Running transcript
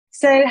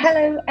So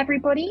hello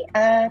everybody,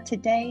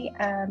 today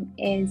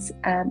is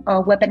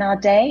our webinar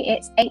day.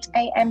 It's 8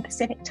 a.m.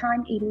 Pacific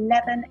time,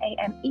 11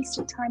 a.m.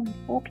 Eastern time, and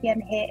 4 p.m.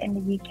 here in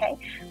the UK.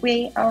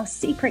 We are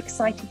super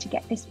excited to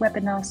get this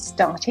webinar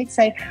started.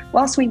 So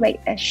whilst we wait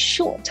a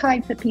short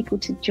time for people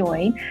to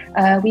join,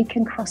 we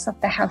can cross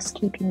off the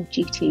housekeeping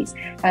duties.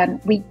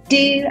 We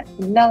do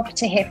love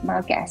to hear from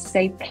our guests.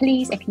 So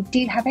please, if you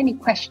do have any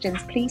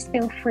questions, please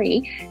feel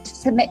free to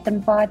submit them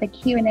via the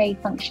Q&A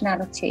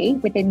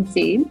functionality within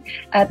Zoom.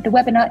 The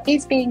webinar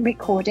is being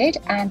recorded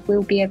and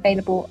will be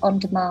available on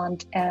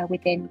demand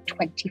within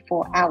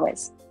 24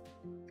 hours.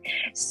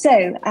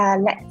 So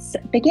let's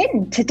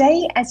begin.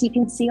 Today, as you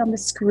can see on the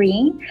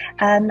screen,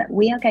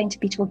 we are going to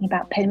be talking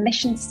about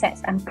permission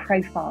sets and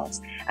profiles.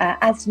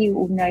 As you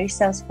all know,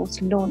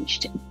 Salesforce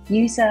launched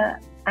User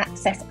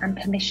Access and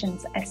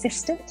Permissions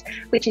Assistant,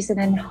 which is an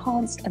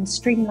enhanced and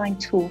streamlined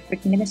tool for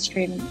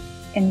administrating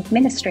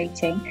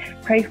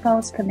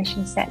profiles,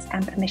 permission sets,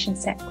 and permission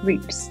set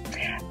groups.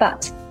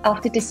 But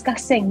after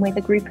discussing with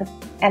a group of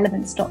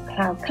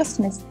Elements.cloud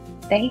customers,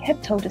 they have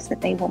told us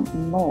that they want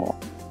more.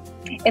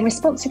 In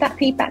response to that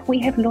feedback, we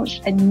have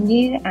launched a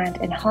new and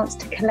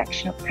enhanced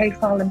collection of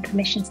profile and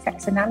permission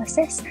sets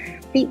analysis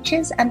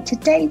features. And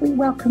today we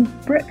welcome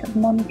Brooke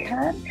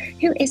Mohnkern,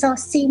 who is our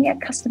Senior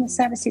Customer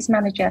Services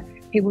Manager,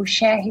 who will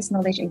share his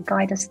knowledge and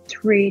guide us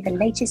through the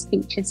latest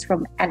features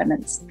from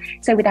Elements.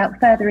 So without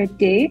further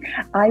ado,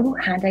 I will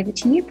hand over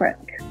to you, Brooke.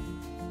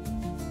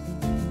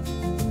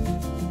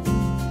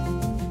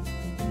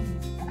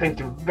 Thank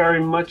you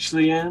very much,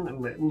 Leanne.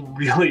 I'm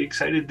really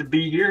excited to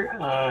be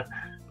here.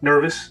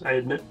 Nervous, I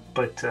admit,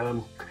 but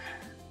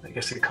I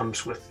guess it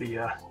comes with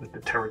the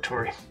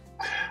territory.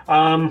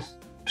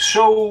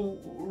 So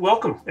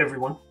welcome,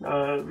 everyone.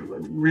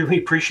 Really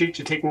appreciate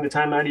you taking the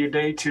time out of your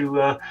day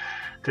to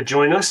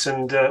join us,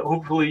 and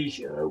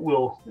hopefully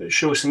we'll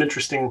show some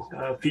interesting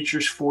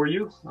features for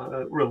you,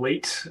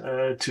 relate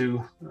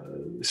to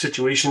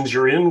situations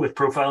you're in with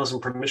profiles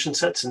and permission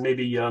sets, and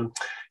maybe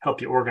help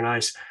you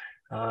organize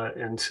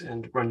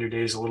and run your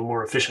days a little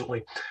more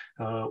efficiently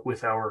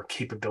with our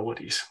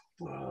capabilities.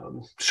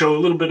 So a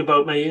little bit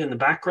about me in the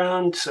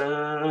background.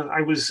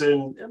 I was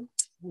an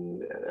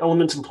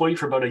Elements employee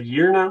for about a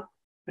year now.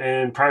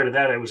 And prior to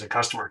that, I was a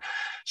customer.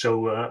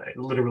 So I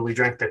literally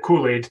drank the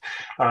Kool-Aid,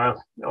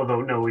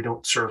 although no, we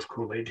don't serve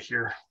Kool-Aid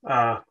here.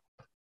 All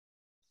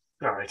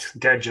right,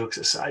 dad jokes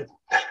aside.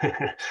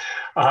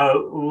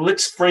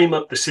 Let's frame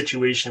up the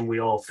situation we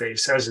all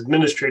face as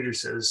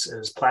administrators,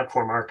 as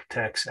platform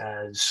architects,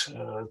 as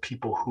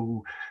people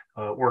who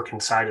work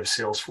inside of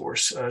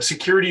Salesforce.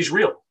 Security is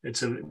real.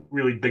 It's a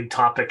really big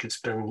topic.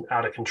 It's been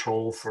out of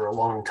control for a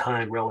long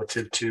time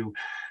relative to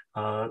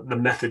the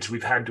methods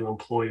we've had to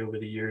employ over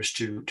the years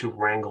to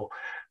wrangle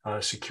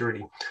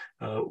security.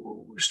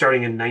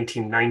 Starting in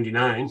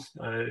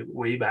 1999,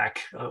 way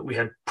back, we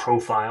had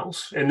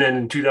profiles. And then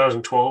in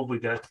 2012, we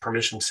got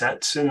permission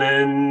sets. And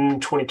then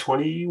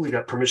 2020, we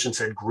got permission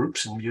set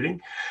groups and muting.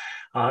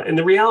 And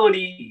the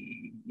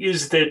reality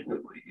is that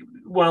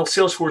while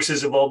Salesforce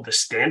has evolved the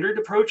standard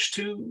approach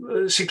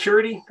to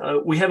security,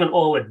 we haven't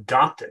all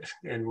adopted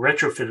and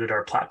retrofitted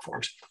our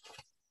platforms.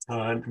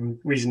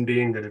 Reason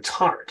being that it's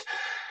hard.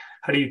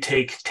 How do you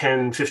take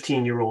 10,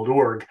 15-year-old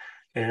org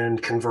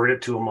and convert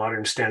it to a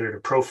modern standard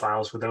of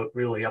profiles without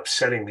really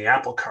upsetting the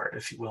apple cart,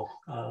 if you will?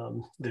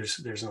 There's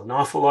an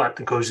awful lot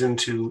that goes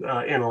into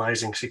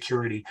analyzing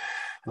security,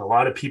 and a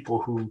lot of people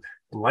who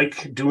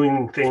like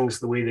doing things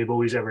the way they've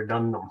always ever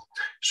done them.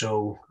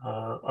 So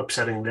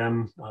upsetting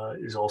them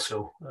is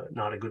also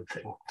not a good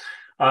thing.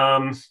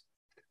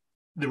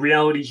 The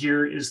reality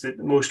here is that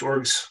most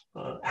orgs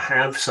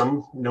have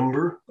some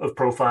number of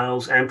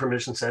profiles and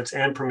permission sets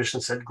and permission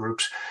set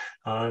groups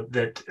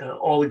that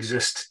all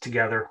exist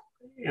together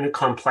in a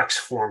complex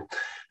form.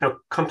 Now,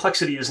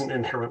 complexity isn't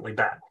inherently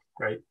bad,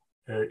 right?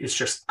 It's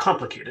just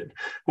complicated.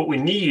 What we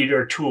need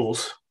are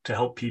tools to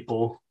help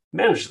people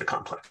manage the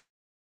complex.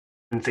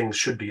 And things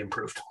should be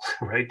improved,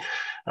 right?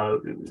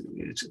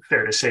 It's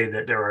fair to say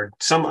that there are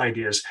some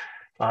ideas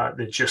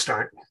that just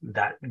aren't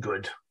that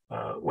good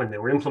when they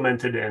were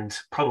implemented and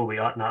probably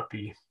ought not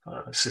be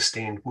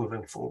sustained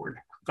moving forward.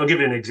 I'll give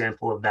you an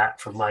example of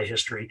that from my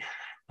history.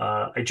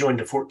 I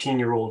joined a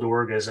 14-year-old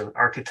org as an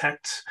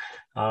architect.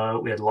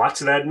 We had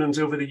lots of admins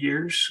over the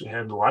years. We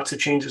had lots of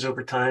changes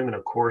over time. And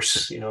of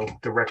course, you know,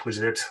 the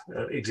requisite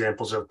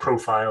examples of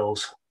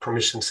profiles,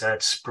 permission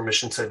sets,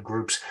 permission set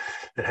groups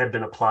that had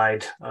been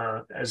applied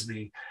as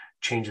the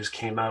changes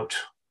came out,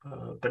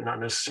 but not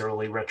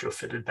necessarily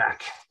retrofitted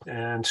back.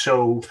 And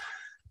so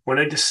when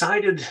I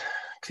decided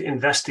to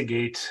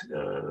investigate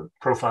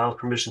profile,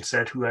 permission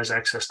set, who has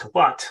access to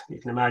what,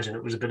 you can imagine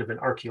it was a bit of an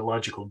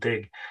archaeological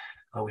dig.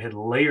 We had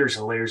layers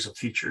and layers of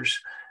features.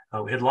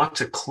 We had lots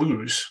of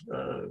clues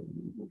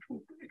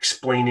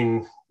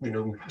explaining, you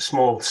know,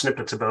 small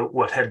snippets about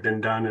what had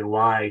been done and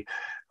why,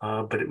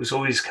 but it was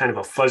always kind of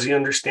a fuzzy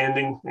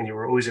understanding, and you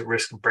were always at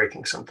risk of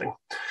breaking something.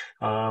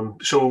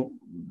 So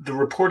the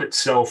report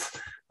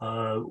itself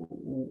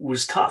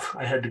was tough.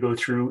 I had to go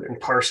through and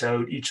parse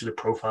out each of the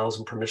profiles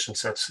and permission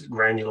sets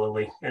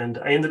granularly. And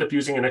I ended up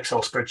using an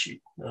Excel spreadsheet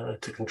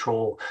to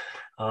control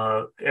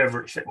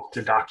everything,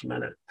 to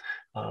document it.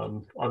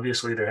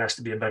 Obviously, there has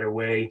to be a better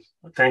way.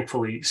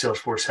 Thankfully,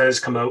 Salesforce has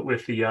come out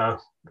with the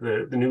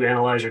new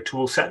analyzer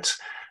tool sets.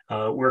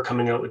 We're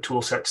coming out with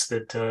tool sets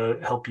that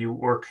help you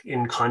work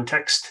in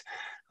context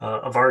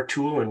of our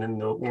tool and in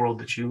the world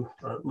that you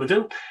live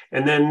in.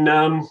 And then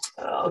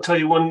I'll tell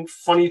you one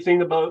funny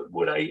thing about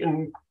what I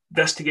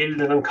investigated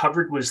and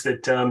uncovered was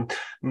that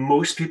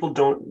most people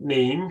don't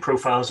name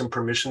profiles and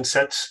permission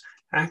sets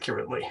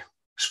accurately.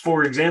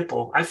 For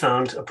example, I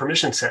found a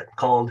permission set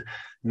called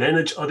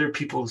Manage Other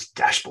People's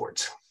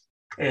Dashboards.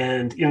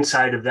 And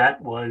inside of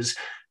that was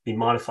the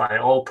Modify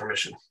All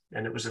permission.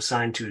 And it was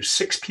assigned to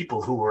 6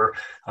 people who were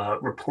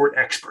report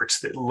experts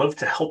that love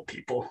to help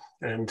people.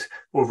 And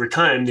over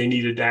time, they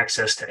needed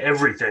access to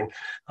everything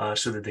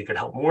so that they could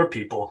help more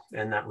people.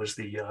 And that was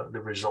the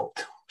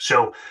result.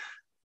 So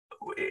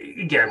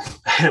again,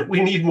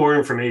 we need more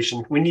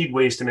information. We need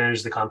ways to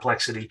manage the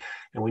complexity,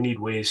 and we need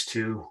ways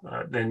to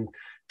then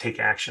take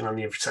action on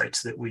the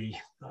insights that we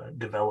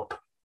develop.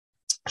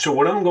 So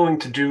what I'm going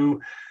to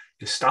do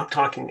is stop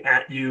talking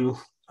at you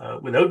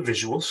without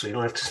visuals, so you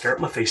don't have to stare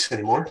at my face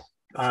anymore.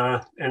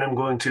 And I'm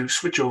going to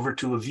switch over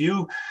to a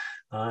view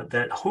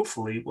that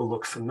hopefully will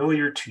look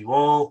familiar to you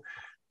all.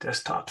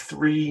 Desktop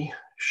 3,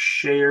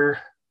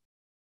 share.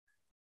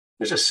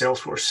 There's a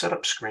Salesforce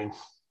setup screen.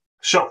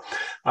 So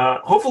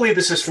hopefully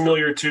this is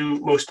familiar to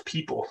most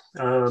people.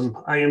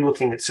 I am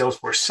looking at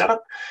Salesforce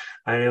setup.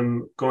 I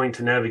am going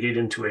to navigate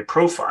into a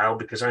profile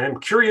because I am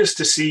curious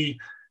to see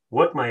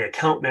what my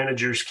account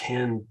managers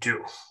can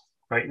do.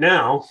 Right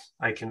now,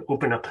 I can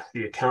open up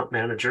the account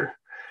manager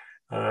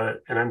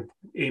and I'm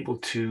able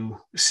to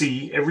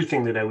see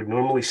everything that I would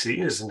normally see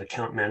as an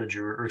account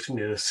manager or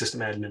a system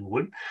admin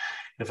would.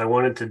 If I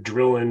wanted to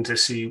drill in to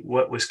see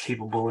what was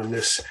capable in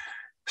this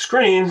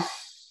screen,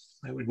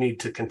 I would need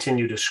to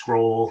continue to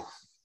scroll.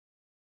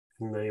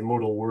 In the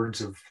immortal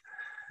words of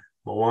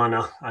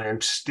Moana, I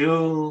am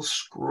still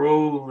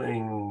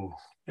scrolling.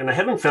 And I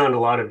haven't found a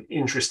lot of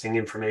interesting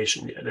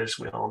information yet, as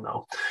we all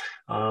know.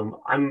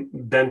 I'm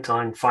bent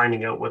on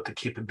finding out what the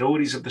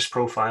capabilities of this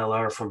profile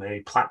are from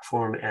a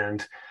platform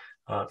and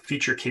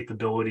feature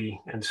capability.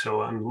 And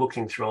so I'm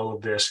looking through all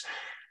of this,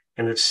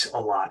 and it's a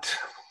lot.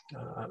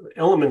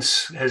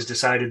 Elements has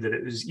decided that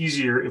it is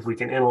easier if we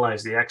can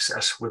analyze the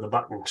excess with a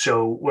button.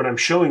 So what I'm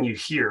showing you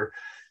here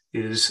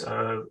is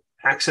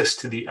access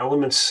to the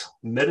Elements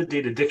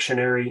metadata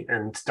dictionary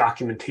and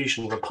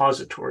documentation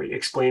repository,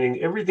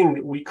 explaining everything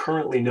that we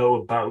currently know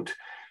about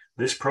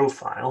this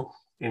profile,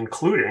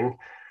 including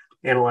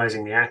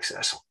analyzing the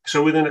access.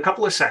 So within a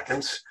couple of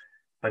seconds,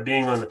 by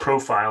being on the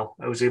profile,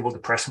 I was able to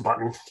press a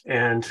button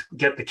and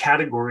get the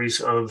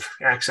categories of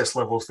access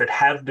levels that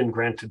have been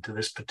granted to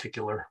this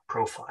particular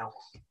profile.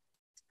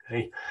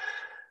 Okay.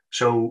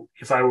 So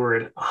if I were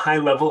at a high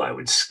level, I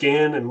would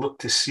scan and look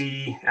to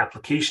see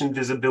application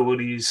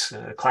visibilities,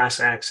 class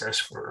access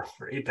for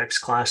Apex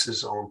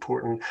classes, all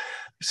important,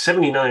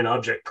 79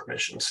 object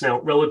permissions.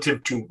 Now,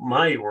 relative to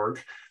my org,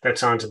 that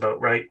sounds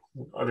about right.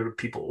 Other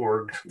people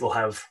org will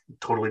have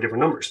totally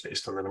different numbers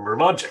based on the number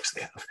of objects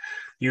they have.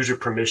 User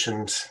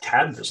permissions,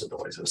 tab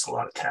visibilities, that's a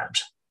lot of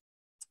tabs.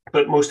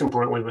 But most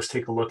importantly, let's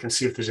take a look and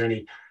see if there's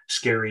any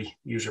scary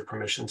user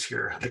permissions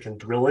here. I can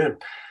drill in.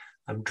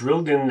 I'm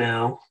drilled in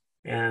now,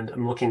 and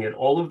I'm looking at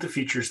all of the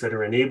features that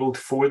are enabled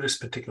for this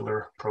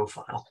particular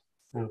profile.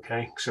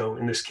 Okay, so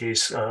in this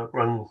case,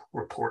 run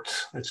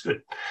reports, that's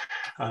good.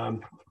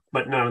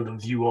 But none of the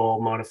view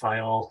all, modify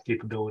all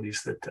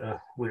capabilities that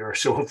we are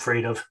so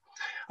afraid of.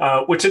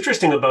 What's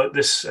interesting about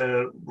this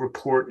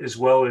report as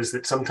well is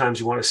that sometimes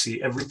you want to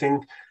see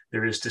everything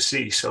there is to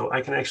see. So I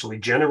can actually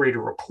generate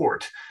a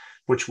report,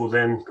 which will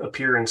then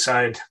appear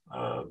inside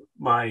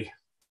my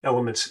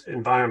Elements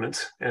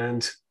environment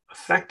and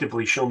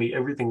effectively show me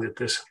everything that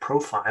this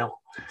profile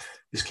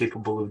is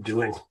capable of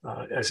doing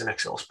as an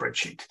Excel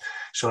spreadsheet.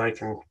 So I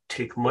can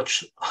take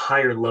much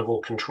higher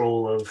level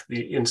control of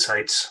the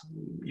insights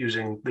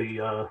using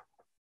the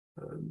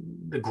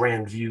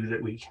grand view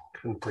that we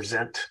can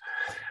present.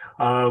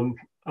 I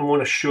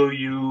want to show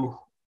you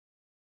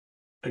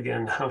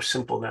again how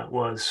simple that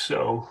was.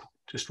 So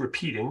just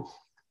repeating,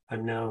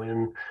 I'm now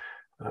in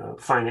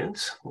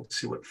finance. Let's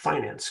see what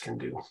finance can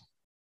do.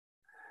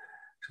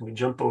 So we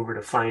jump over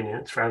to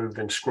finance rather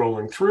than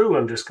scrolling through.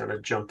 I'm just going to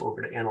jump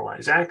over to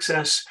analyze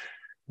access.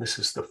 This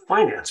is the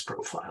finance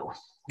profile.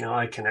 Now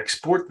I can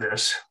export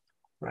this,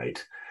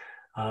 right?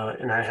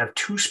 And I have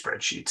 2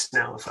 spreadsheets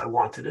now if I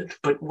wanted it.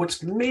 But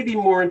what's maybe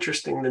more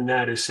interesting than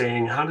that is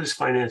saying, how does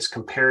finance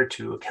compare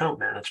to account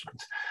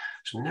management?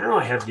 So now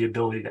I have the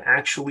ability to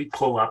actually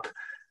pull up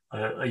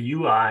a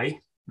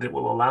UI that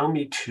will allow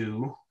me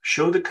to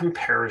show the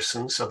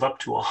comparisons of up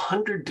to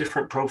 100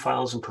 different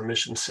profiles and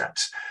permission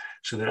sets,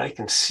 so that I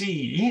can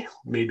see,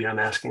 maybe I'm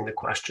asking the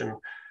question,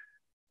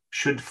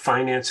 should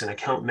finance and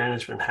account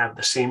management have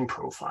the same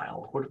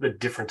profile? What are the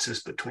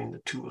differences between the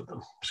 2 of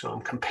them? So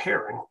I'm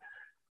comparing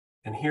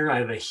And here I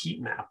have a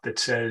heat map that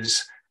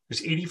says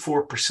there's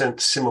 84%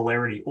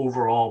 similarity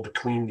overall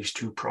between these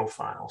two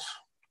profiles.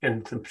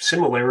 And the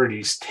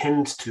similarities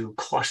tend to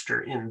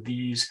cluster in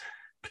these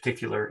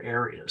particular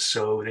areas.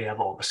 So they have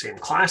all the same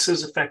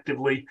classes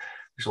effectively.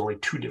 There's only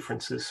 2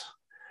 differences.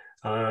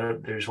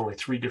 There's only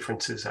 3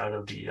 differences out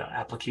of the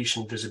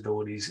application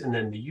visibilities, and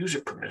then the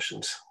user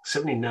permissions,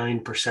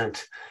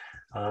 79%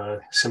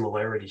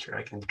 similarity here.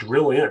 I can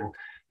drill in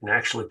and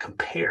actually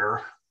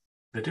compare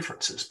the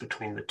differences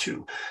between the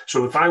two.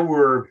 So if I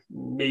were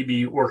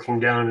maybe working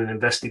down an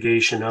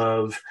investigation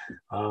of,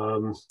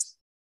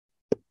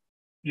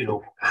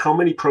 how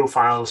many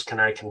profiles can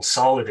I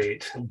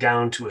consolidate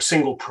down to a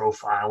single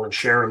profile and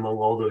share among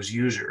all those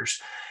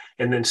users,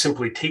 and then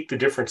simply take the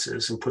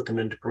differences and put them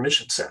into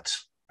permission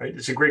sets, right?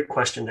 It's a great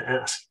question to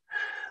ask.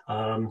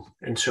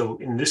 And so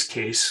in this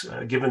case,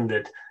 given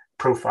that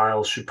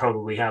profiles should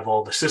probably have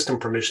all the system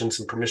permissions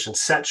and permission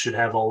sets should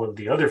have all of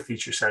the other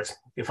feature sets,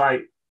 if I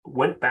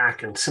went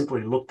back and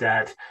simply looked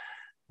at,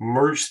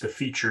 merged the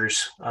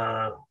features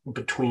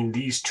between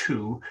these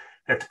two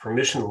at the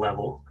permission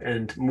level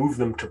and move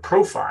them to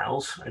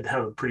profiles, I'd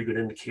have a pretty good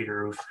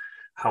indicator of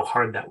how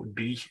hard that would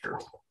be here.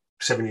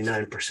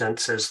 79%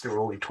 says there are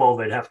only 12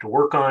 I'd have to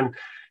work on,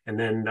 and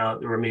then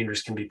the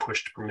remainders can be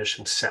pushed to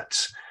permission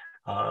sets.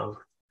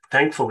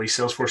 Thankfully,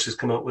 Salesforce has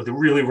come out with a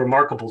really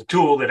remarkable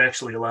tool that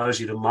actually allows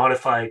you to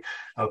modify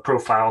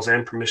profiles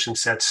and permission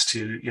sets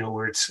to,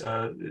 where it's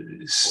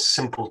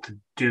simple to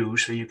do,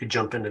 so you could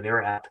jump into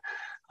their app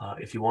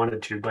if you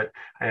wanted to. But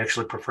I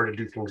actually prefer to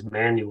do things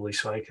manually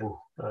so I can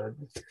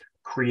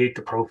create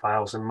the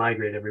profiles and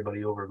migrate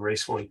everybody over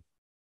gracefully,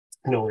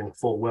 knowing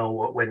full well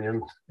what went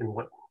in and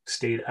what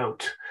stayed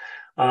out.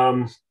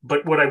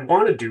 But what I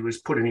want to do is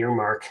put an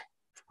earmark,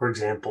 for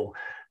example,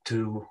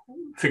 to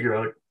figure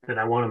out that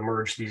I want to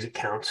merge these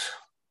accounts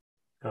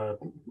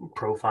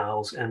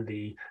profiles and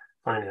the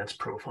finance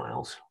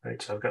profiles,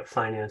 right? So I've got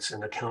finance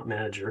and account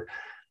manager.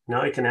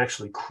 Now I can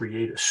actually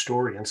create a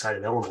story inside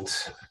of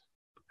Elements.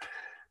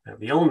 Now,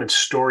 the Elements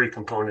story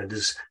component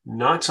is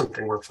not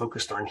something we're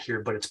focused on here,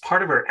 but it's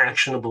part of our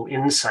actionable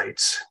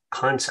insights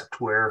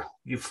concept, where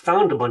you've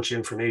found a bunch of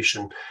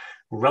information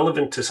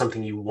relevant to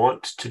something you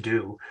want to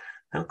do.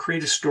 Now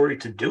create a story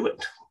to do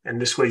it. And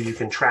this way you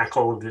can track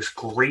all of this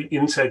great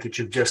insight that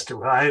you've just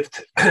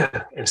derived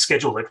and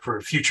schedule it for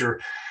a future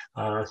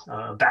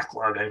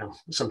backlog item,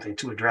 something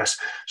to address.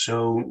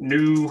 So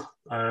new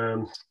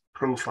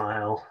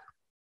profile,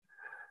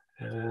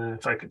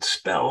 if I could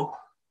spell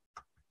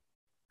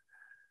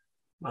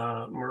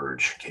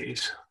merge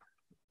case,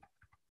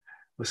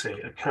 let's say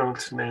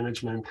account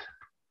management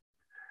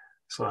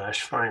 /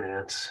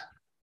 finance,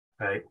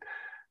 right?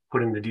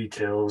 Put in the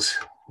details,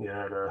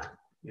 yada,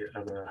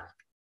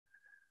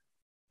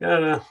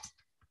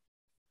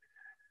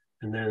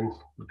 and then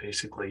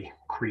basically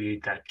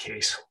create that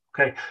case.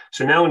 Okay,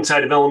 so now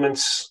inside of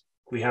Elements,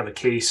 we have a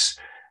case.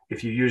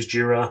 If you use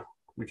Jira,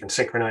 we can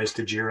synchronize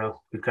to Jira.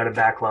 We've got a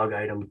backlog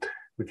item.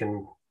 We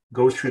can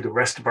go through the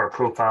rest of our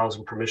profiles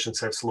and permission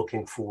sets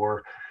looking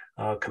for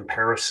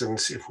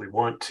comparisons if we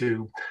want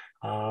to,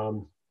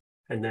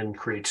 and then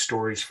create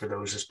stories for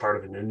those as part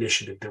of an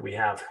initiative that we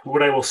have.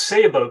 What I will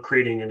say about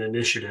creating an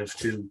initiative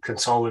to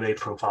consolidate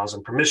profiles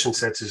and permission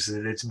sets is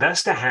that it's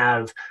best to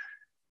have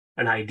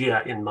an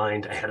idea in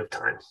mind ahead of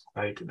time,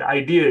 right? The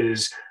idea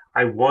is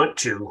I want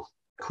to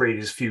create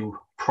as few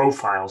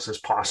profiles as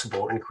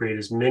possible and create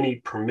as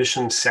many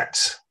permission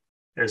sets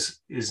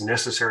as is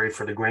necessary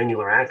for the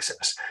granular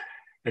access,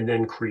 and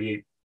then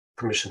create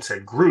permission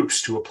set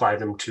groups to apply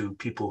them to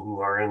people who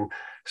are in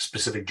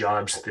specific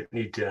jobs that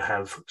need to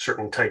have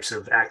certain types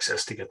of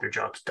access to get their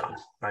jobs done,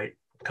 right?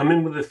 Come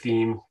in with a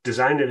theme,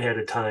 design it ahead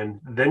of time,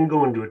 then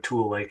go into a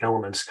tool like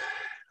Elements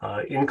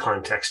in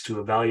context to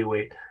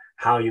evaluate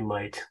how you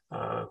might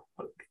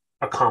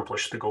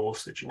accomplish the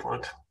goals that you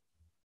want.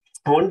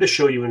 I wanted to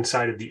show you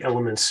inside of the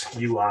Elements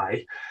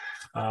UI.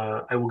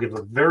 I will give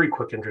a very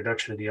quick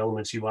introduction to the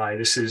Elements UI.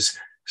 This is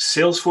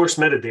Salesforce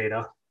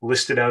metadata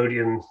listed out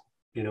in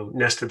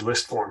nested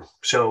list form.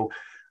 So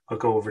I'll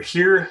go over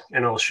here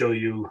and I'll show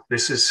you,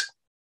 this is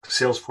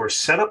Salesforce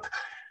setup.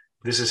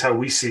 This is how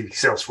we see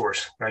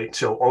Salesforce, right?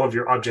 So all of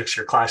your objects,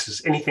 your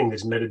classes, anything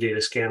that's metadata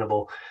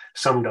scannable,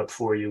 summed up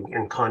for you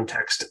in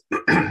context.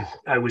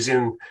 I was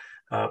in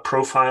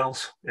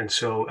profiles, and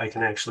so I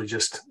can actually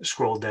just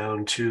scroll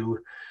down to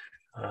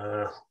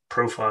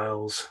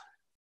profiles.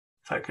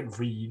 If I could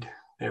read,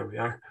 there we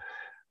are.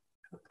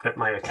 Got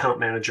my account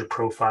manager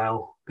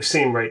profile. The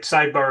same right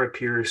sidebar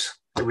appears.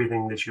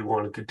 Everything that you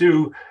wanted to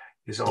do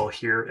is all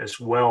here as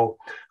well.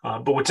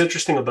 But what's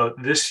interesting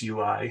about this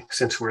UI,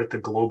 since we're at the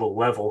global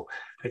level,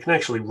 I can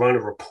actually run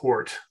a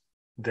report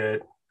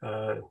that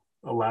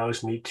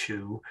allows me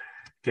to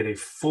get a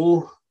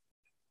full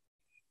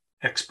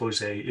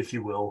expose, if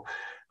you will,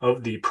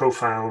 of the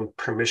profile and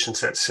permission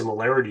set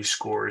similarity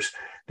scores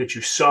that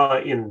you saw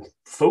in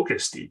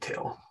focus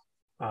detail,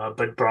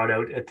 but brought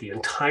out at the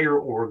entire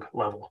org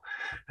level.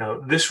 Now,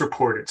 this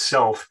report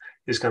itself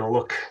is going to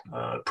look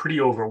pretty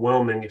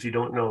overwhelming if you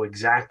don't know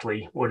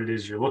exactly what it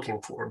is you're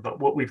looking for. But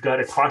what we've got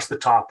across the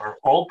top are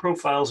all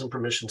profiles and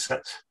permission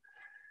sets.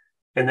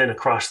 And then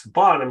across the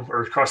bottom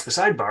or across the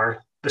sidebar,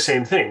 the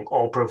same thing,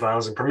 all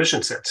profiles and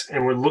permission sets.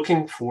 And we're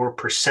looking for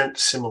percent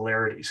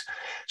similarities.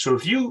 So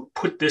if you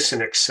put this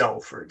in Excel,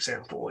 for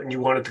example, and you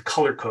wanted to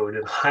color code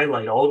and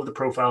highlight all of the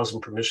profiles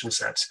and permission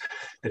sets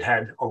that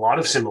had a lot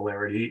of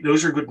similarity,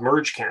 those are good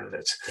merge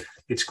candidates.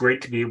 It's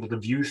great to be able to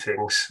view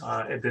things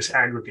at this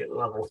aggregate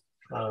level,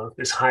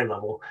 this high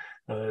level,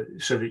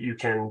 so that you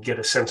can get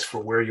a sense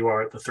for where you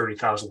are at the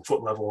 30,000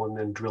 foot level and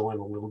then drill in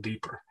a little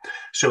deeper.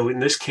 So in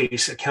this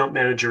case, account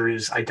manager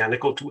is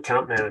identical to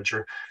account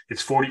manager.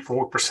 It's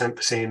 44%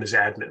 the same as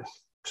admin.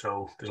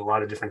 So there's a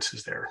lot of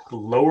differences there. The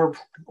lower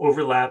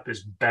overlap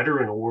is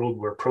better in a world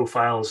where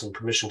profiles and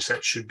permission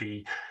sets should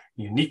be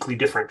uniquely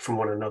different from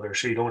one another,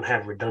 so you don't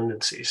have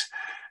redundancies.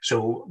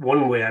 So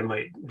one way I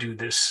might do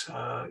this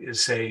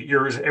is say,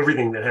 here's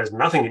everything that has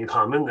nothing in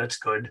common. That's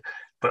good.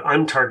 But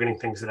I'm targeting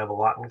things that have a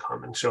lot in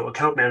common. So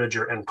account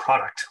manager and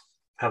product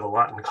have a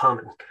lot in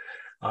common.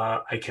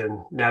 I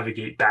can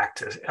navigate back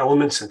to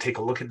Elements and take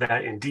a look at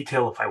that in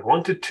detail if I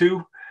wanted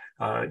to,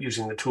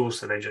 using the tools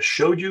that I just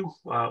showed you,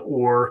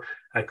 or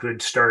I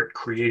could start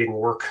creating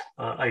work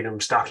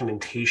items,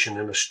 documentation,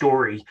 and a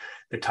story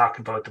that talk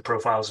about the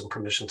profiles and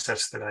permission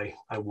sets that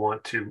I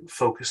want to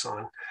focus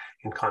on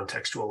in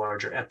context to a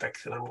larger epic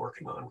that I'm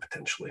working on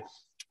potentially.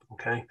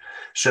 Okay,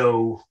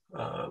 so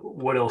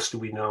what else do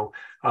we know?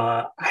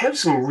 I have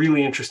some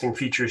really interesting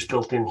features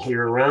built in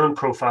here around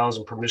profiles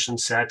and permission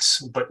sets,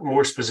 but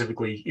more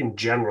specifically in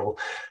general,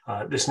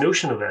 this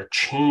notion of a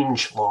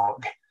change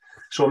log.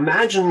 So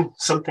imagine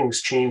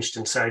something's changed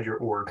inside your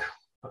org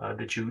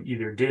that you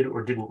either did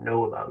or didn't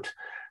know about,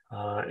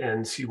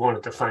 and so you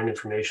wanted to find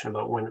information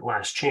about when it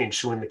last changed.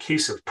 So in the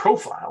case of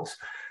profiles,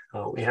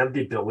 we have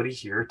the ability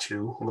here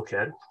to look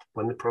at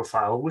when the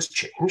profile was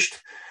changed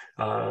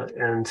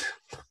and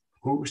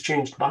who it was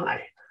changed by.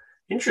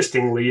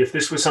 Interestingly, if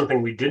this was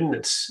something we didn't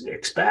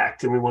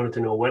expect and we wanted to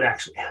know what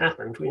actually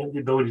happened, we have the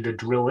ability to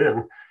drill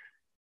in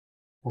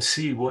and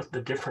see what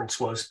the difference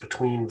was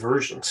between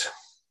versions.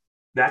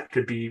 That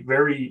could be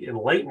very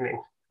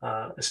enlightening,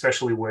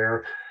 especially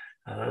where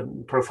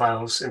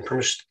profiles and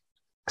permission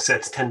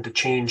sets tend to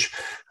change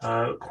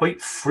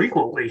quite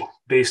frequently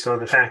based on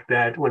the fact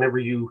that whenever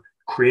you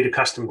create a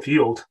custom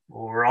field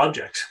or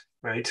object,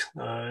 right,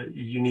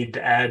 you need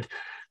to add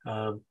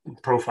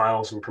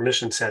profiles and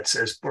permission sets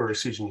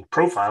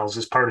profiles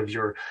as part of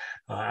your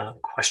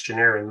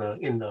questionnaire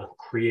in the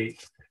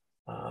create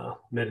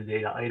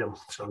metadata item.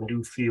 So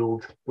new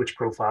field, which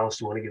profiles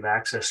do you want to give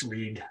access,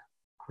 read,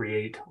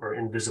 create, or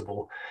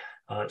invisible.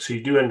 So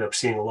you do end up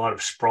seeing a lot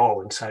of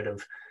sprawl inside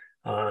of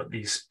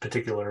these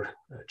particular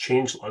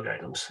changelog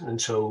items. And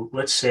so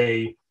let's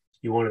say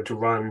you wanted to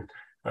run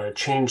a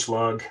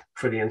changelog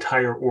for the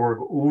entire org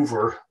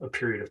over a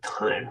period of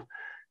time.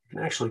 You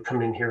can actually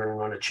come in here and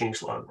run a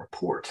changelog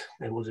report,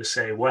 and we'll just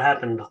say what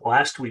happened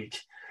last week,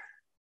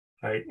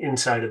 right,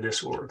 inside of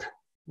this org.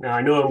 Now,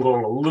 I know I'm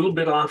going a little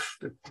bit off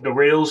the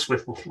rails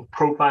with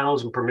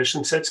profiles and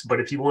permission sets, but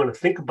if you want to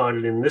think about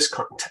it in this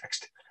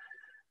context,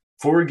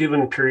 for a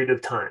given period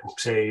of time,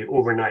 say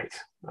overnight,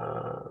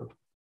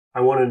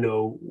 I want to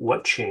know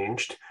what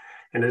changed.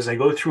 And as I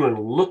go through and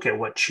look at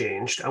what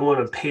changed, I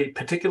want to pay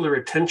particular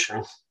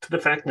attention to the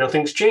fact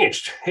nothing's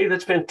changed. Hey,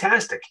 that's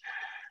fantastic.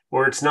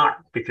 Or it's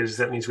not, because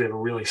that means we have a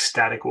really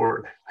static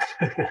org.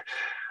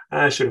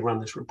 I should have run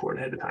this report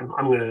ahead of time.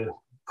 I'm going to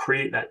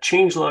create that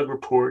changelog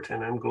report,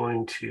 and I'm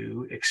going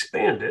to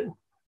expand it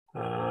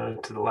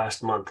to the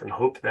last month and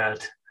hope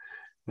that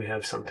we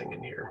have something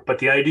in here. But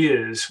the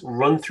idea is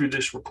run through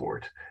this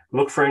report,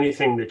 look for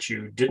anything that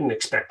you didn't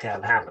expect to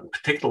have happen,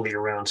 particularly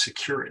around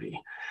security,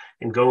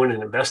 and go in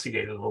and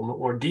investigate it in a little bit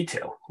more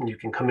detail. And you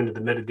can come into the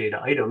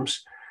metadata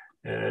items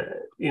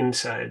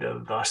inside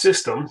of the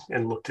system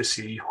and look to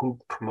see who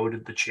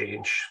promoted the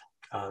change.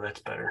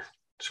 That's better.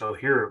 So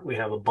here we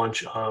have a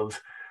bunch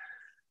of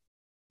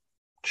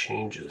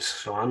changes.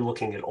 So I'm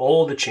looking at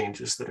all the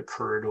changes that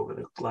occurred over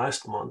the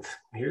last month.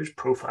 Here's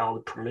profile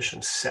and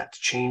permission set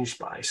changed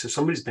by. So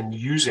somebody's been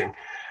using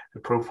the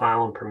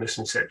profile and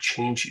permission set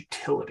change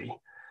utility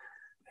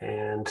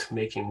and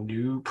making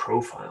new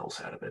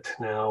profiles out of it.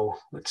 Now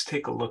let's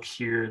take a look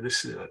here.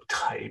 This is a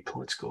type.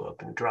 Let's go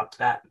up and drop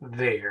that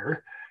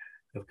there.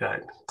 I've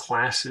got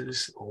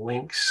classes,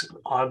 links,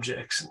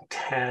 objects, and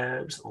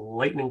tabs,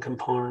 lightning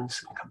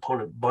components, and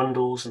component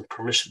bundles, and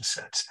permission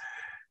sets.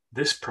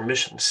 This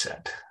permission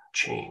set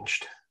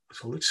changed.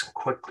 So let's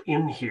click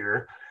in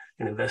here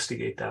and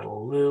investigate that a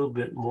little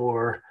bit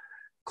more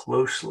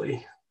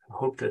closely. I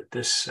hope that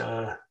this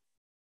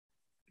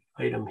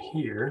item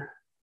here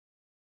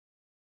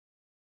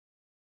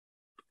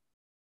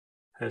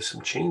has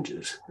some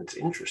changes. It's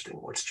interesting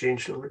what's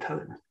changed over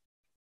time.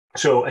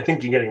 So I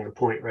think you're getting the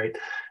point, right?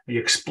 The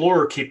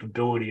Explorer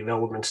capability of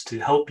Elements to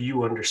help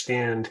you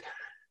understand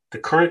the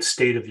current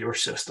state of your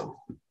system,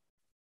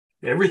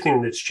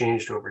 everything that's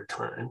changed over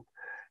time,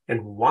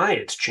 and why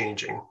it's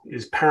changing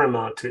is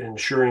paramount to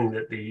ensuring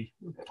that the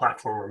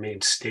platform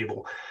remains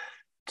stable.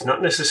 It's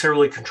not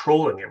necessarily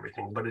controlling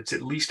everything, but it's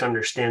at least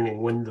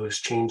understanding when those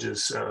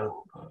changes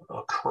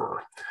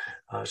occur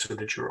so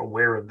that you're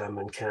aware of them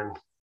and can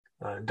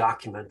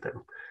document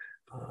them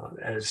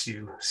as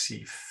you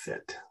see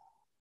fit.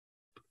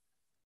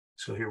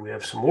 So here we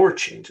have some more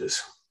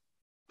changes.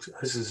 So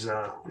this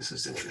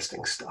is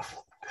interesting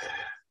stuff,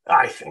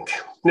 I think.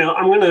 Now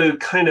I'm going to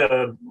kind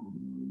of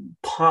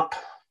pop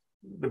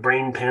the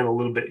brain pan a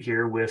little bit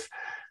here with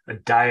a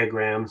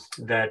diagram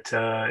that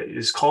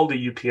is called a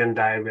UPN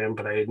diagram,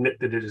 but I admit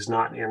that it is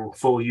not in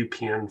full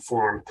UPN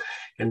form.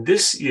 And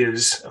this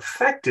is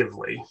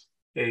effectively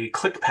a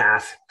click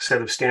path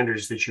set of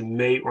standards that you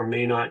may or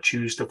may not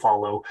choose to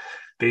follow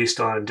based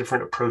on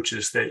different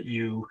approaches that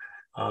you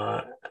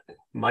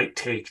might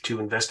take to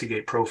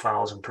investigate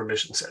profiles and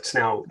permission sets.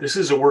 Now, this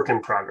is a work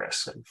in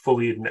progress, I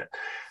fully admit.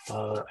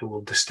 I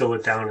will distill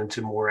it down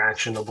into more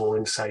actionable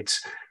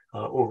insights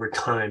over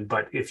time.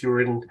 But if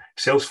you're in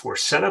Salesforce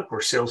Setup or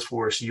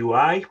Salesforce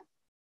UI,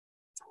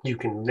 you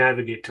can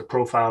navigate to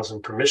profiles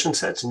and permission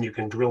sets, and you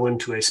can drill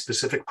into a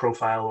specific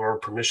profile or a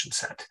permission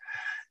set.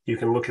 You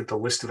can look at the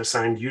list of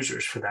assigned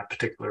users for that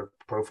particular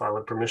profile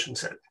or permission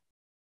set.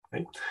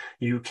 Right?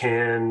 You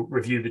can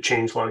review the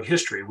changelog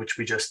history, which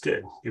we just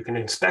did. You can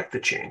inspect the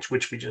change,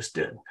 which we just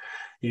did.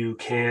 You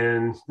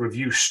can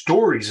review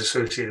stories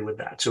associated with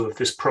that. So if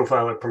this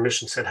profile or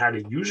permission set had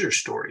a user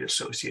story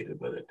associated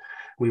with it,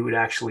 we would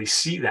actually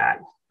see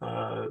that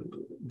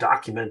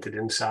documented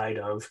inside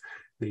of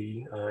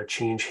the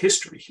change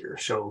history here.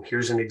 So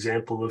here's an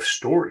example of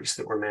stories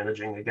that we're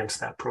managing against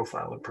that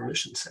profile or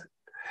permission set.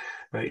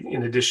 Right?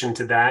 In addition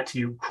to that,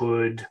 you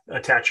could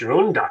attach your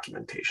own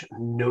documentation,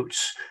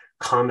 notes,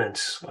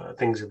 comments,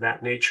 things of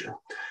that nature.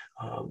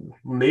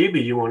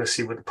 Maybe you want to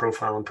see what the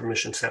profile and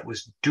permission set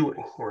was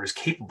doing or is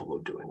capable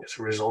of doing as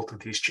a result of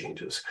these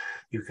changes.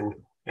 You can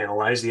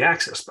analyze the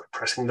access by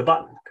pressing the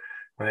button,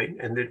 right?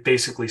 And it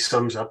basically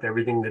sums up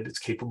everything that it's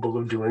capable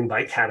of doing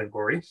by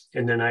category.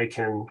 And then I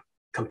can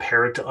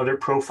compare it to other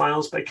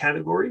profiles by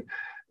category,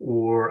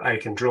 or I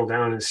can drill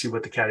down and see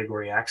what the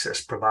category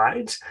access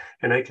provides,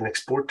 and I can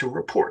export to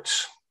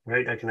reports.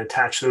 Right? I can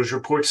attach those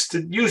reports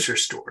to user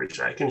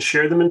stories. I can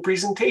share them in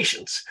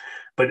presentations.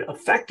 But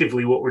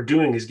effectively, what we're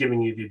doing is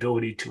giving you the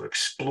ability to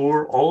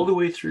explore all the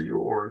way through your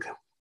org,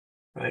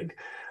 right?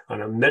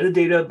 On a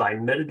metadata by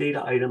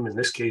metadata item, in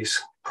this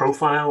case,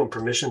 profile and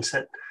permission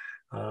set,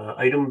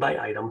 item by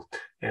item,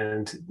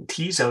 and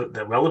tease out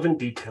the relevant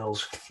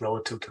details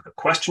relative to the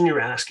question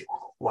you're asking.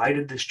 Why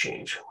did this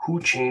change?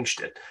 Who changed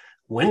it?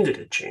 When did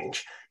it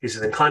change? Is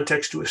it in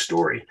context to a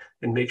story?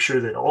 And make sure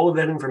that all of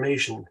that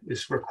information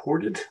is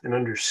recorded and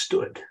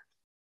understood.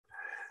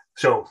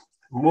 So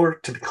more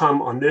to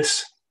come on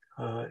this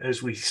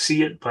as we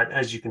see it, but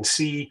as you can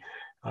see,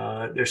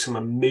 there's some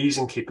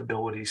amazing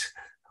capabilities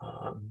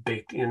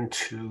baked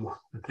into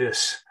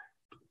this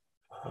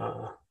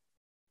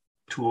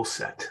tool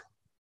set.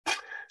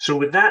 So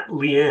with that,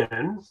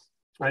 Leanne,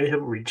 I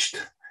have reached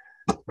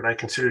what I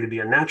consider to be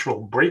a natural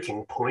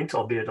breaking point,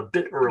 albeit a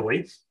bit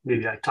early.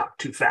 Maybe I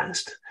talked too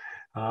fast.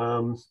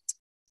 No,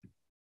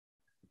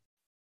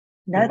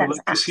 that's like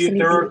to absolutely see if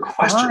there are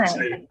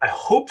questions. I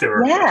hope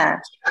there are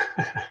questions.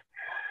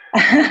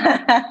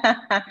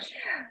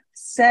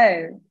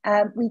 So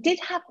we did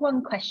have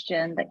one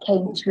question that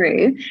came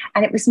through,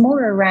 and it was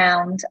more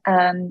around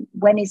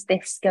when is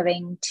this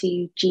going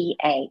to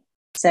GA?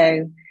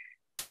 So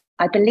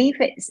I believe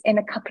it's in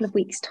a couple of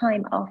weeks'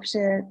 time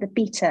after the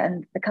beta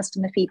and the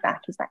customer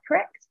feedback. Is that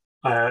correct?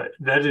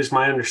 That is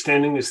my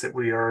understanding. Is that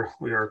we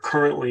are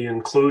currently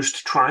in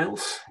closed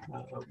trials,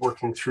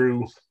 working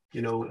through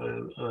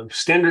a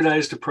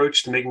standardized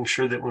approach to making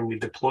sure that when we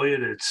deploy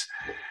it, it's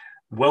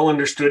well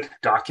understood,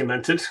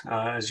 documented.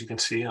 As you can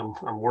see,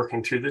 I'm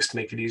working through this to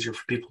make it easier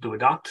for people to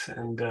adopt,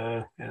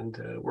 and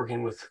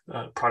working with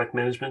product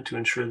management to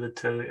ensure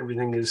that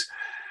everything is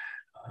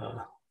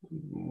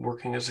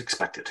working as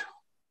expected.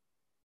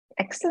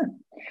 Excellent.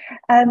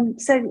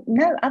 So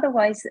no,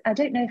 otherwise, I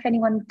don't know if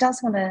anyone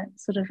does want to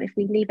sort of, if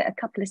we leave it a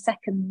couple of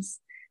seconds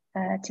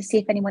to see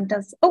if anyone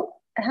does. Oh,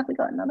 have we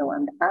got another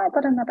one? I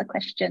got another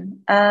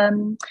question.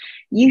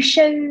 You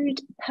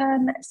showed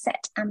perm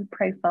set and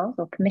profiles,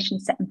 or permission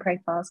set and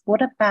profiles.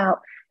 What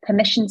about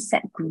permission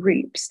set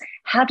groups?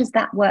 How does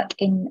that work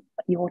in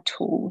your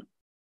tool?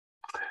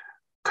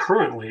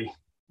 Currently,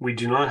 we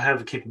do not have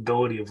the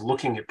capability of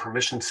looking at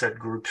permission set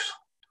groups.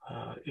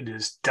 It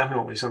is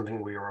definitely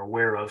something we are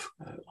aware of.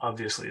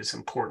 Obviously, it's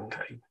important.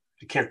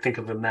 I can't think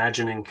of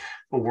imagining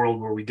a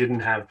world where we didn't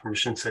have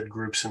permission set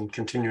groups and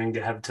continuing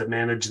to have to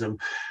manage them,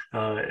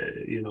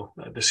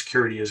 the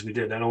security as we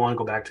did. I don't want to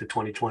go back to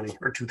 2020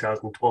 or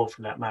 2012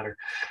 for that matter.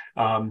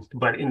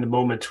 But in the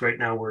moment right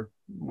now,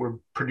 we're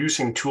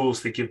producing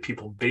tools that give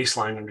people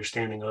baseline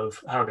understanding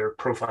of how their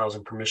profiles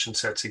and permission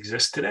sets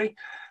exist today.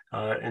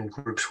 and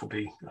groups will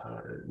be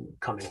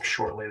coming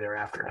shortly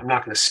thereafter. I'm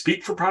not going to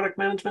speak for product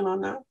management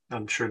on that.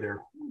 I'm sure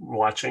they're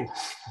watching.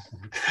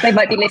 They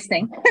might be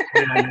listening.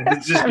 And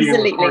it's just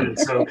being recorded,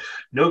 so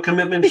no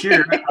commitment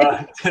here.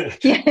 But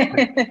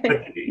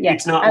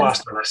it's not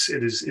lost on us.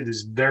 It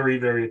is very,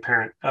 very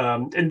apparent.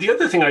 And the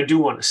other thing I do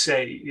want to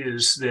say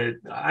is that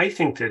I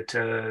think that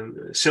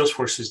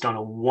Salesforce has done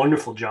a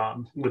wonderful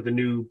job with the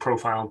new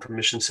profile and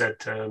permission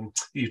set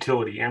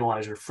utility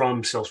analyzer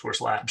from Salesforce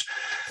Labs.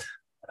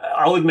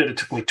 I'll admit it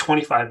took me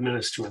 25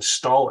 minutes to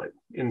install it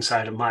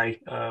inside of my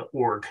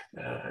org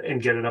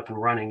and get it up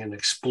and running and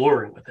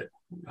exploring with it.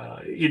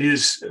 It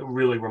is a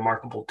really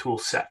remarkable tool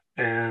set,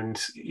 and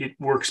it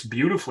works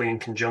beautifully in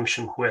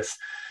conjunction with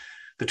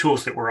the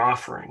tools that we're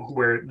offering,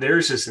 where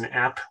theirs is an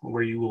app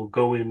where you will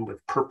go in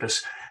with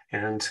purpose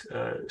and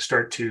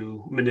start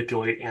to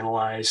manipulate,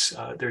 analyze.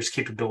 There's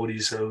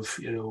capabilities of,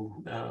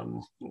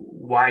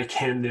 why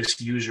can this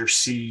user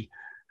see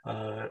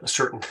a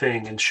certain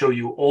thing, and show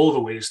you all the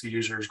ways the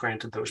user has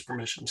granted those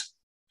permissions.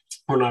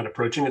 We're not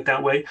approaching it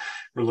that way.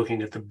 We're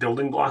looking at the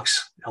building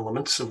blocks,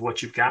 elements of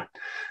what you've got.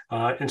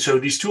 And so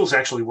these tools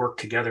actually work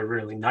together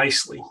really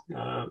nicely.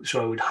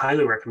 So I would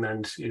highly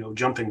recommend,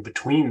 jumping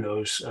between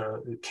those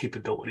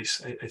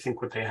capabilities. I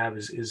think what they have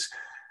is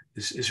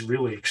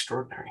really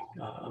extraordinary.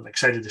 I'm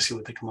excited to see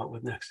what they come up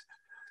with next.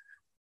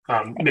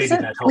 Maybe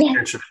that helps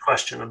answer the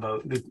question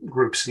about the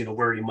groups,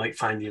 where you might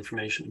find the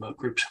information about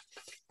groups.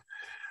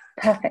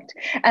 Perfect.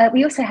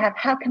 We also have,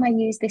 how can I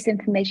use this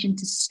information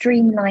to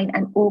streamline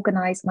and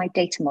organize my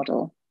data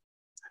model?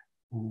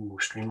 Ooh,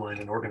 streamline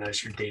and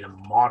organize your data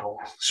model.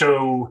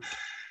 So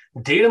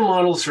data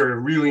models are a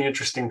really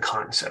interesting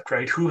concept,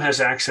 right? Who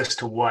has access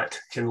to what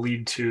can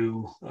lead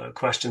to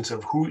questions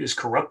of who is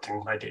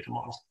corrupting my data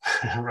model,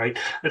 right?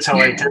 That's how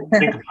I tend to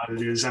think about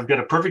it. Is I've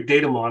got a perfect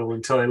data model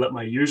until I let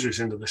my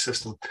users into the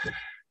system.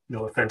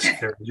 No offense if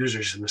there are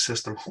users in the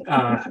system.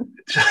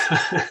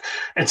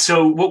 And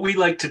so what we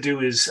like to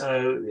do is,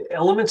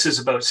 Elements is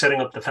about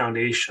setting up the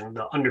foundation,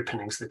 the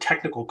underpinnings, the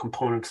technical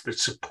components that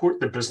support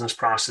the business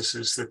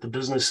processes that the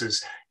business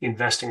is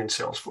investing in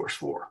Salesforce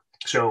for.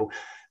 So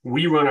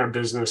we run our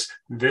business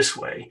this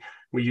way.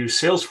 We use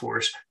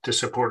Salesforce to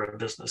support our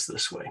business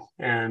this way.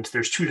 And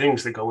there's two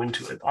things that go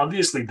into it.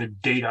 Obviously, the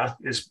data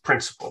is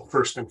principal,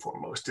 first and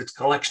foremost. It's a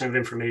collection of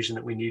information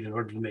that we need in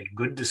order to make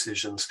good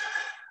decisions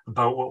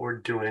about what we're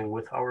doing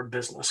with our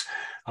business.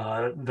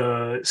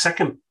 The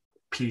second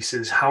piece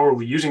is, how are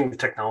we using the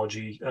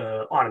technology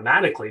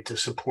automatically to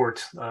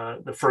support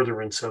the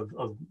furtherance of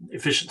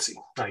efficiency,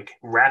 like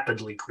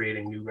rapidly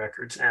creating new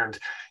records and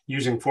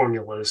using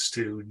formulas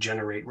to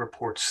generate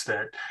reports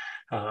that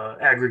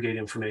aggregate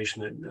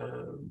information at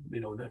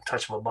the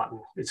touch of a button.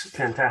 It's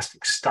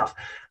fantastic stuff.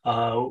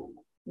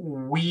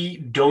 We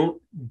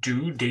don't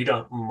do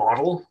data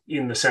model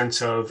in the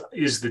sense of,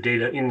 is the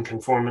data in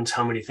conformance?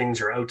 How many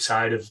things are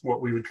outside of what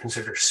we would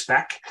consider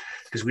spec?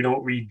 Because we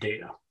don't read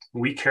data.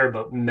 We care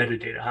about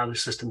metadata, how the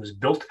system is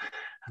built.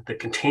 The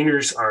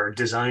containers are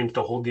designed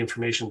to hold the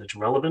information that's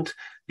relevant.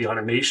 The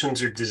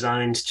automations are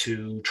designed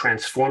to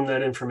transform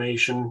that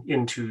information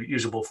into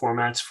usable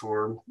formats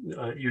for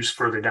use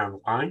further down the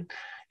line.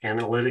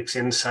 Analytics,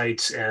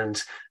 insights,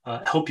 and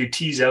help you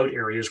tease out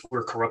areas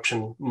where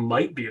corruption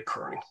might be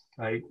occurring,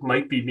 right?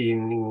 Might be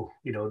being,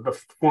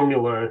 the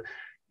formula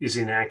is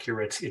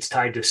inaccurate. It's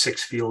tied to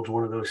 6 fields.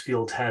 One of those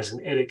fields has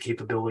an edit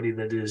capability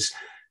that is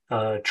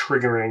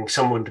triggering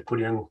someone to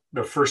put in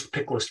the first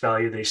pick list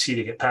value they see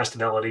to get past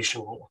the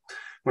validation rule.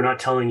 We're not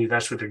telling you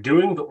that's what they're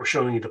doing, but we're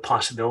showing you the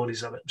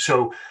possibilities of it.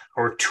 So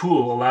our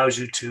tool allows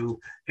you to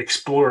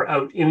explore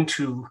out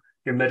into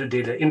your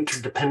metadata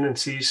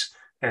interdependencies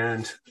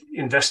and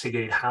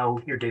investigate how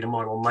your data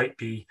model might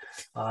be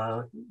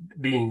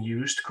being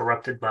used,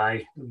 corrupted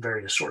by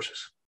various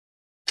sources.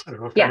 I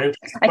don't know if that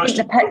answers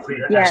the question.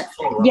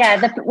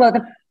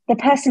 The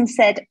person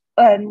said,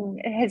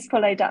 has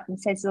followed up and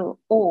says,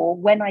 or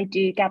when I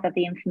do gather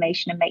the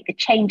information and make the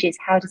changes,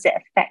 how does it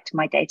affect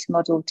my data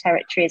model,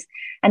 territories,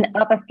 and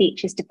other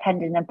features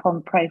depending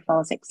upon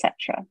profiles,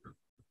 etc.?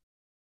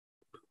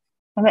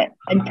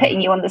 I'm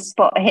putting you on the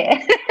spot here.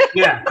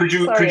 Yeah, could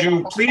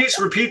you please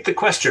repeat the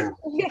question?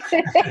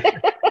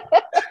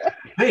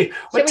 Hey,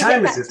 what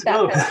time is it?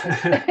 Oh.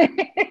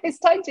 It's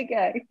time to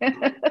go.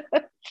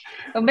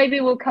 Or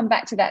maybe we'll come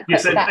back to that,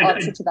 answer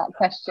to that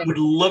question. I would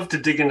love to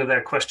dig into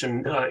that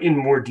question in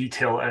more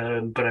detail,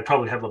 but I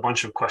probably have a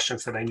bunch of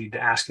questions that I need to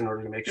ask in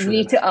order to make sure. You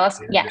need to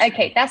ask. Yeah,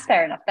 okay, that's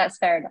fair enough.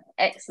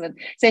 Excellent.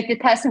 So if the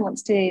person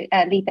wants to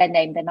leave their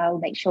name, then I'll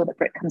make sure that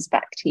Brooke comes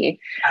back to you.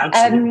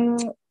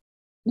 Absolutely.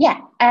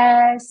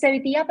 So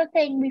the other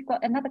thing, we've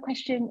got another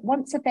question.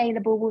 Once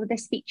available, will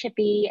this feature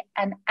be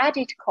an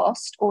added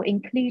cost or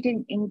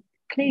included in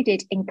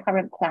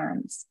current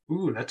plans?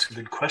 Ooh, that's a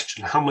good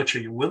question. How much are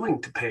you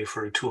willing to pay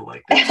for a tool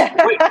like this?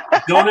 Wait,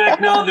 don't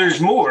act now, there's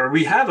more.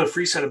 We have a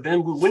free set of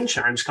bamboo wind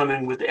chimes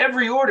coming with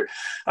every order.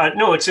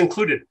 No, it's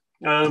included.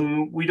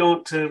 We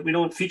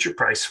don't feature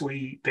price.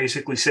 We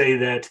basically say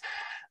that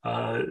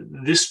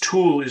this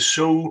tool is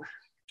so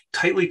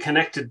tightly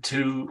connected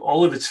to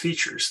all of its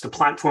features. The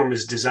platform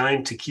is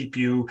designed to keep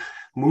you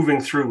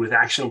moving through with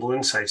actionable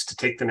insights to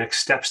take the next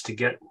steps to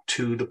get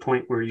to the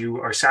point where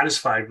you are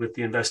satisfied with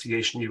the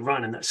investigation you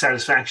run. And that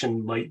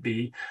satisfaction might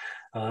be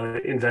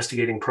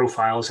investigating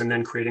profiles and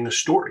then creating a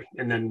story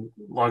and then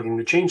logging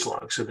the change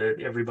log so that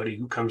everybody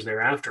who comes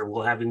thereafter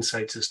will have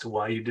insights as to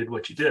why you did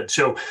what you did.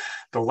 So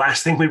the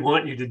last thing we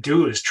want you to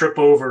do is trip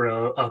over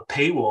a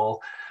paywall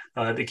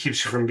that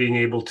keeps you from being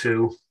able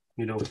to,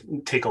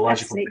 take a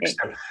logical next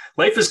step.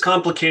 Life is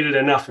complicated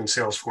enough in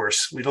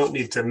Salesforce. We don't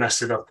need to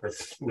mess it up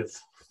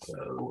with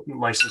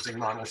licensing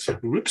models.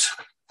 Oops.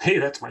 Hey,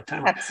 that's my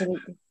time.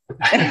 Absolutely.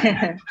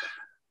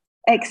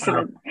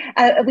 Excellent.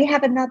 We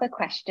have another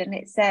question.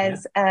 It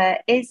says,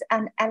 is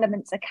an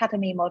Elements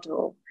Academy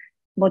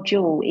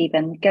module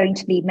even going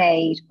to be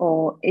made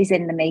or is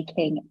in the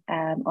making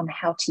on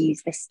how to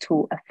use this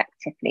tool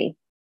effectively?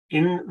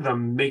 In the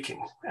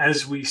making,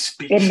 as we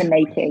speak. In the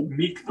making.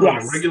 Meet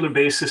on a regular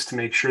basis to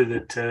make sure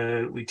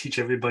that we teach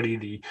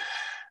everybody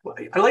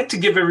I like to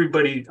give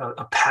everybody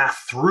a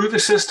path through the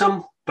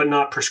system, but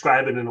not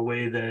prescribe it in a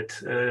way that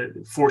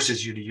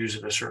forces you to use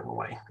it a certain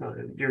way.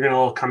 You're going to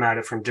all come at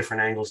it from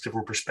different angles,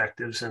 different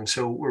perspectives. And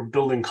so we're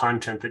building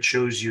content that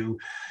shows you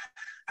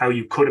how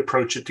you could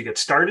approach it to get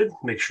started,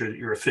 make sure that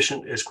you're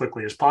efficient as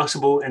quickly as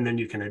possible, and then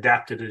you can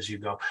adapt it as you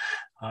go.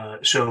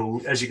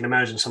 So as you can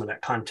imagine, some of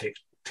that content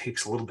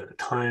takes a little bit of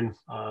time,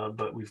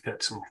 but we've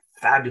got some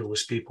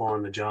fabulous people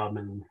on the job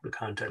and the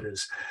content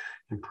is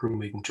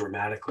improving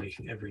dramatically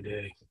every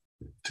day.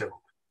 So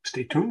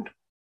stay tuned.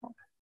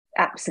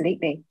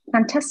 Absolutely.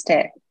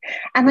 Fantastic.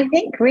 And I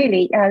think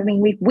really,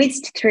 we've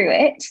whizzed through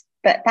it,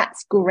 but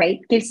that's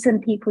great. Gives some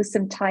people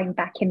some time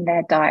back in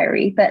their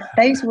diary. But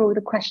those were all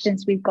the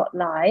questions we've got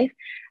live.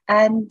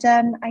 And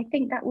I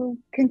think that will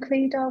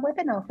conclude our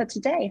webinar for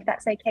today, if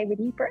that's okay with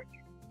you, Brooke.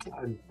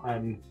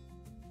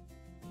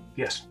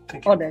 Yes,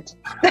 thank you. Honoured.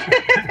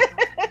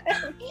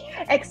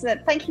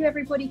 Excellent. Thank you,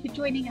 everybody, for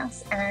joining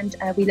us. And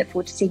we look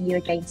forward to seeing you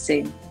again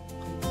soon.